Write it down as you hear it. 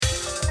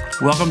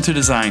Welcome to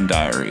Design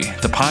Diary,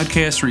 the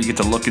podcast where you get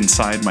to look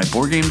inside my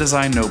board game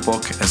design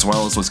notebook as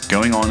well as what's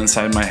going on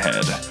inside my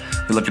head.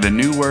 We look at a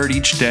new word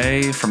each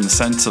day from the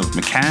sense of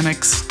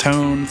mechanics,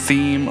 tone,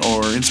 theme,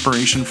 or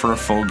inspiration for a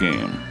full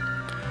game.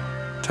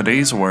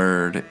 Today's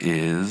word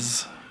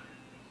is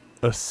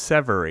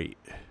asseverate.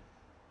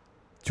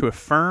 To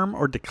affirm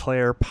or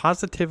declare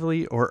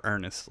positively or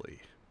earnestly.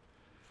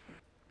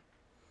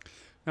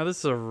 Now this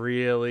is a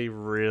really,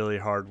 really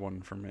hard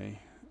one for me.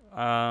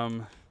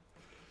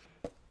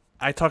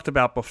 I talked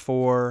about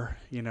before,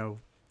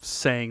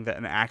 saying that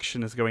an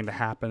action is going to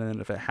happen, and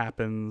if it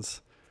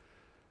happens,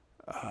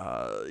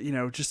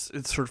 just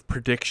it's sort of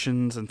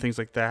predictions and things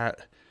like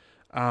that.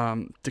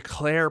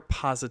 Declare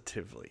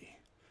positively.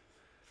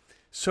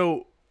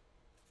 So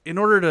in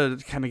order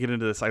to kind of get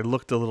into this, I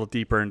looked a little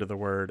deeper into the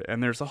word,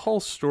 and there's a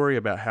whole story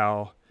about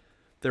how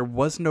there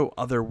was no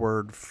other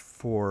word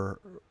for,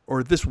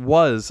 or this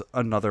was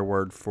another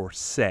word for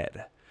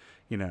said,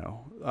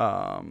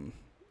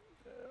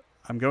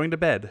 I'm going to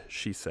bed,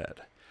 she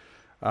said.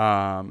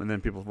 And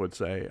then people would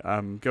say,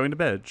 I'm going to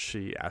bed,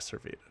 she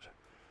asseverated.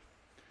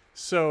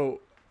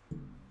 So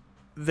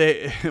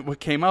what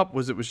came up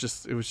was it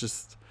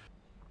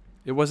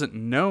wasn't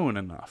known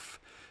enough.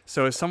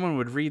 So if someone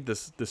would read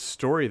this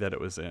story that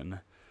it was in,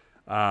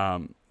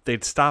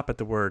 they'd stop at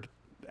the word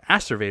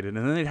asseverated,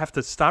 and then they'd have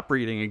to stop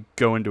reading and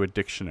go into a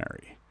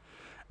dictionary.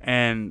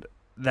 And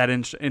that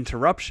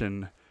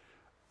interruption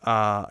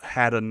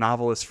had a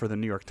novelist for the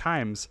New York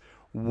Times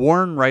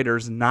warn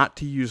writers not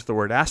to use the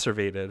word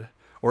asseverated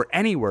or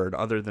any word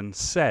other than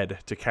said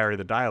to carry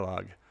the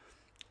dialogue,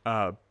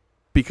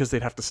 because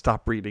they'd have to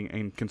stop reading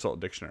and consult a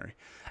dictionary.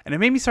 And it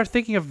made me start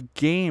thinking of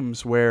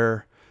games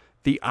where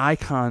the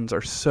icons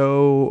are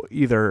so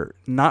either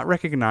not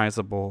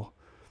recognizable,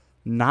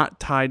 not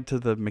tied to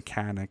the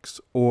mechanics,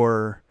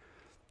 or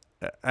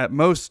at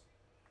most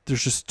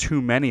there's just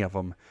too many of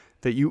them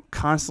that you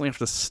constantly have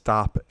to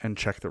stop and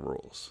check the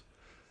rules.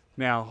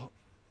 Now,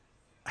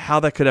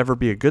 how that could ever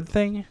be a good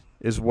thing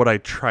is what I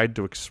tried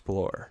to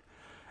explore.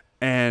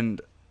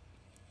 And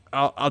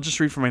I'll just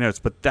read from my notes,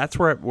 but that's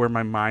where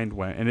my mind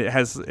went. And it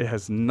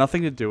has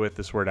nothing to do with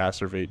this word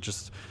asseverate,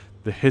 just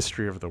the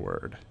history of the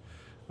word.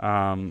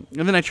 And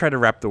then I try to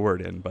wrap the word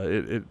in, but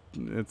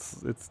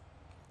it's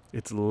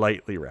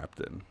lightly wrapped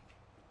in.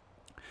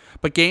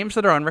 But games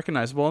that are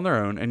unrecognizable on their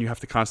own, and you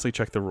have to constantly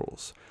check the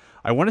rules.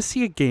 I want to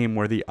see a game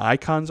where the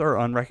icons are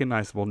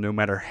unrecognizable no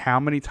matter how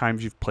many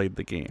times you've played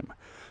the game.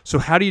 So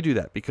how do you do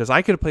that? Because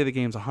I could have played the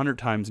games 100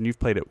 times and you've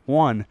played it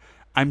one.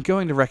 I'm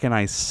going to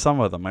recognize some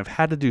of them. I've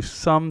had to do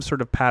some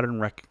sort of pattern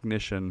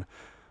recognition,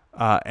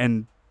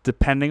 and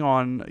depending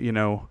on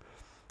your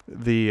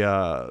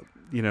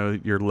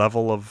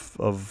level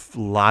of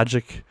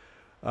logic,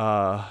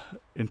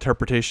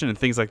 interpretation, and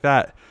things like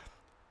that,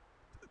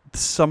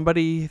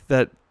 somebody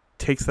that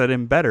takes that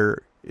in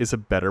better is a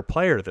better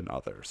player than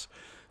others.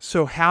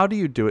 So how do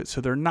you do it so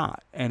they're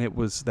not? And it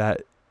was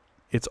that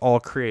it's all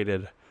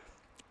created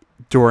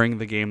during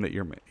the game that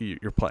you're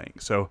playing.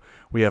 So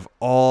we have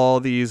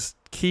all these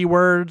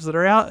keywords that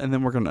are out, and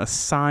then we're going to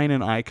assign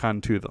an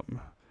icon to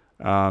them,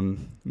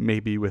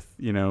 maybe with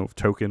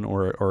token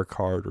or a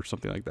card or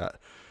something like that.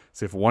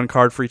 So you have one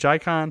card for each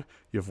icon,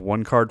 you have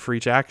one card for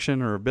each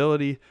action or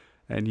ability,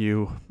 and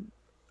you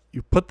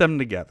put them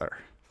together.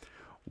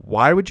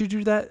 Why would you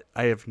do that?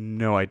 I have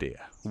no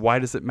idea. Why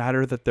does it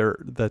matter that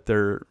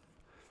they're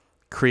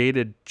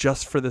created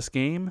just for this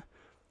game?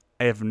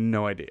 I have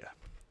no idea.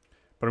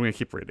 But I'm going to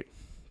keep reading.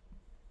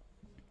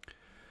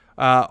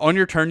 On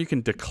your turn, you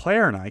can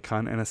declare an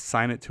icon and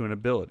assign it to an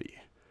ability.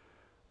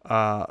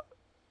 For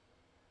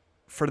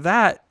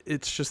that,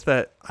 it's just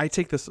that I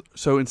take this.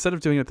 So instead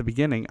of doing it at the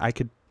beginning, I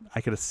could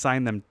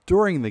assign them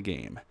during the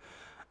game.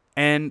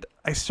 And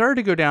I started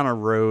to go down a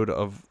road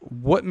of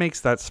what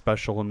makes that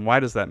special and why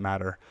does that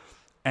matter.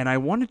 And I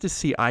wanted to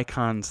see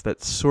icons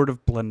that sort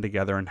of blend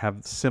together and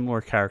have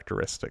similar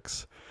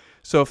characteristics.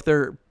 So if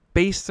they're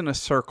based in a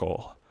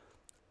circle,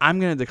 I'm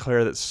going to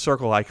declare that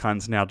circle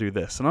icons now do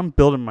this. And I'm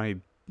building my,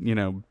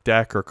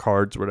 deck or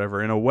cards or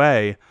whatever in a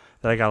way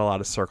that I got a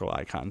lot of circle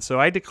icons. So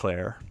I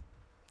declare,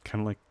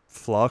 kind of like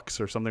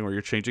Flux or something where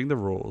you're changing the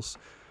rules,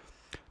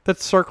 that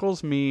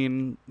circles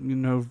mean,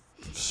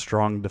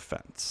 strong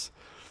defense.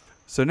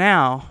 So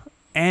now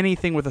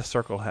anything with a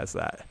circle has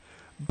that.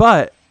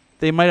 But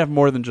they might have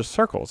more than just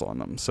circles on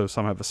them. So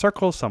some have a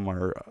circle, some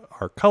are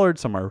colored,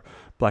 some are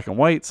black and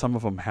white, some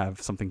of them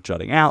have something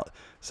jutting out,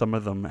 some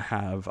of them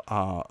have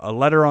a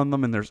letter on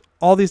them, and there's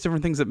all these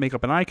different things that make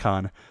up an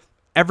icon.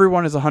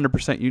 Everyone is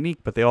 100% unique,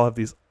 but they all have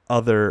these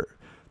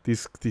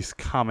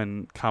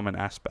common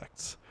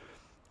aspects.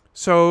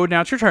 So now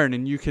it's your turn,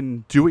 and you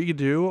can do what you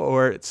do,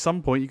 or at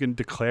some point you can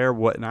declare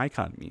what an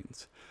icon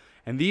means.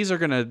 And these are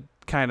going to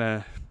kind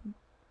of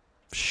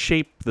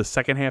shape the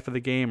second half of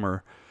the game,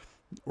 or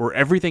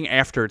everything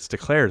after it's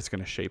declared is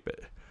going to shape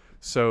it.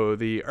 So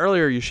the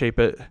earlier you shape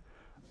it,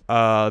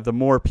 the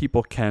more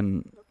people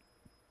can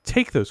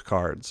take those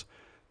cards.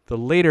 The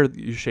later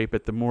you shape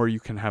it, the more you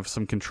can have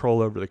some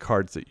control over the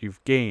cards that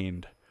you've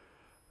gained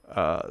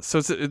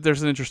So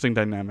there's an interesting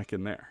dynamic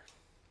in there.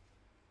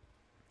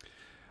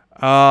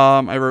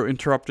 I wrote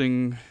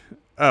interrupting.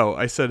 Oh,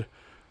 I said,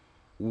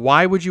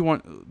 why would you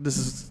want, this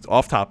is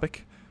off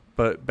topic,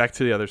 but back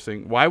to the other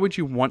thing. Why would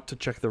you want to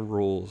check the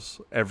rules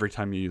every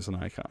time you use an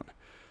icon?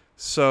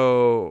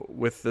 So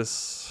with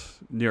this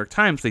New York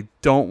Times, they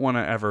don't want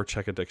to ever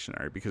check a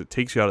dictionary because it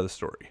takes you out of the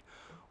story.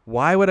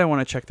 Why would I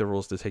want to check the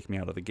rules to take me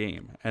out of the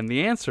game? And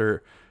the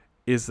answer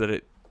is that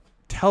it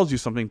tells you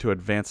something to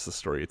advance the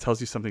story. It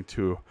tells you something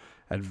to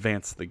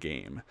advance the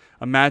game.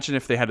 Imagine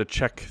if they had to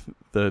check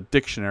the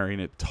dictionary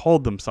and it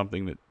told them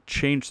something that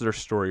changed their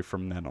story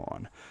from then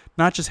on.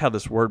 Not just how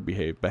this word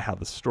behaved, but how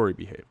the story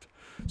behaved.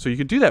 So you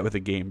can do that with a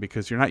game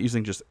because you're not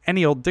using just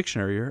any old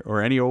dictionary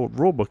or any old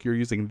rule book. You're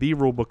using the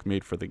rule book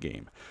made for the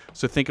game.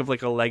 So think of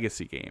like a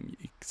legacy game.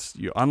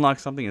 You unlock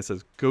something, it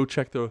says, go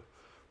check the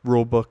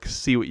rule book,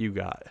 see what you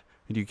got.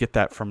 And you get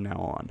that from now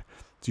on.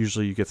 It's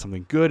usually you get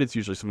something good. It's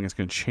usually something that's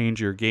going to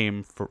change your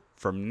game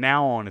from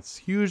now on. It's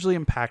hugely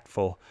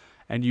impactful.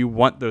 And you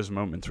want those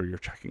moments where you're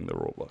checking the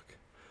rule book.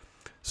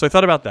 So I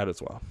thought about that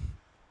as well.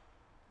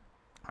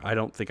 I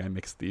don't think I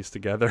mixed these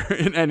together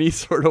in any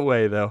sort of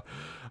way, though.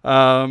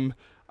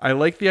 I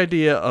like the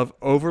idea of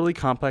overly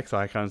complex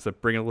icons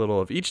that bring a little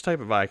of each type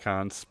of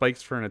icon,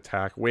 spikes for an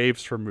attack,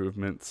 waves for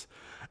movements.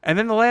 And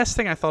then the last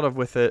thing I thought of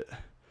with it,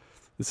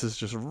 this is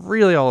just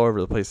really all over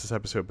the place this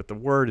episode, but the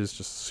word is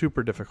just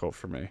super difficult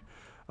for me,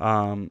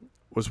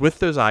 was with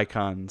those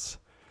icons.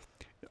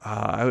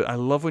 I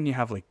love when you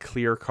have like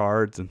clear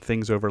cards and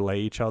things overlay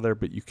each other,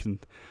 but you can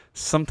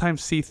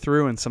sometimes see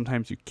through and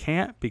sometimes you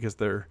can't because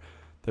they're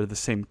the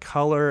same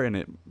color and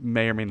it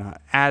may or may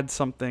not add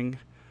something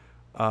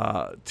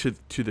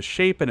to the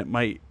shape, and it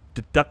might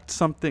deduct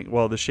something.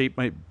 Well, the shape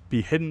might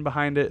be hidden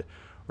behind it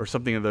or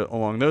something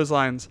along those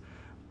lines.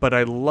 But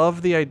I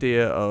love the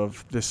idea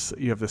of this.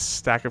 You have this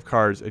stack of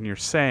cards and you're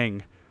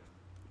saying,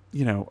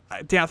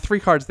 down 3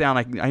 cards down,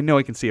 I know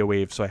I can see a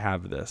wave, so I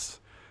have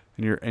this.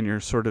 And you're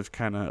sort of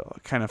kind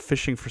of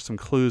fishing for some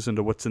clues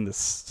into what's in this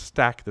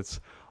stack that's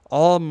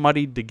all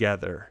muddied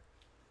together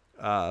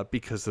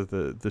because of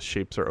the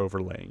shapes are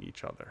overlaying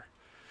each other.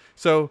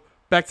 So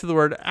back to the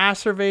word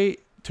acervate,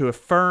 to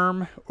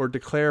affirm or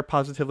declare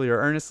positively or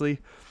earnestly.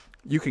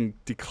 You can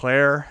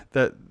declare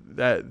that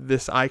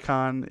this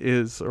icon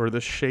is, or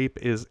this shape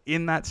is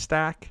in that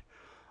stack.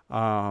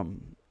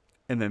 And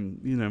then,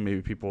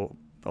 maybe people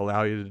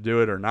allow you to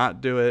do it or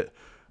not do it.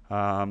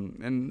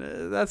 And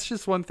that's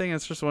just one thing.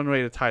 It's just one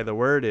way to tie the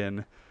word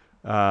in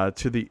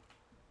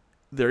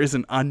there is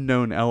an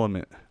unknown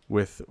element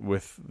with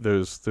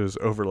those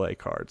overlay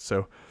cards.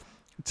 So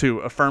to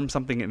affirm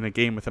something in a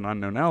game with an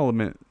unknown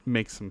element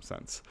makes some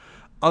sense.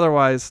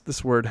 Otherwise,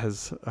 this word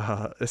has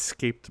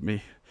escaped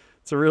me.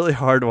 It's a really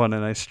hard one,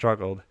 and I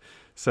struggled.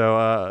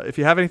 So if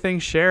you have anything,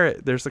 share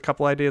it. There's a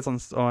couple ideas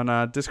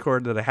on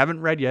Discord that I haven't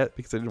read yet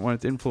because I didn't want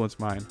it to influence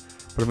mine.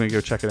 But I'm going to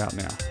go check it out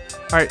now.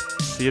 All right.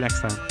 See you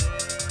next time.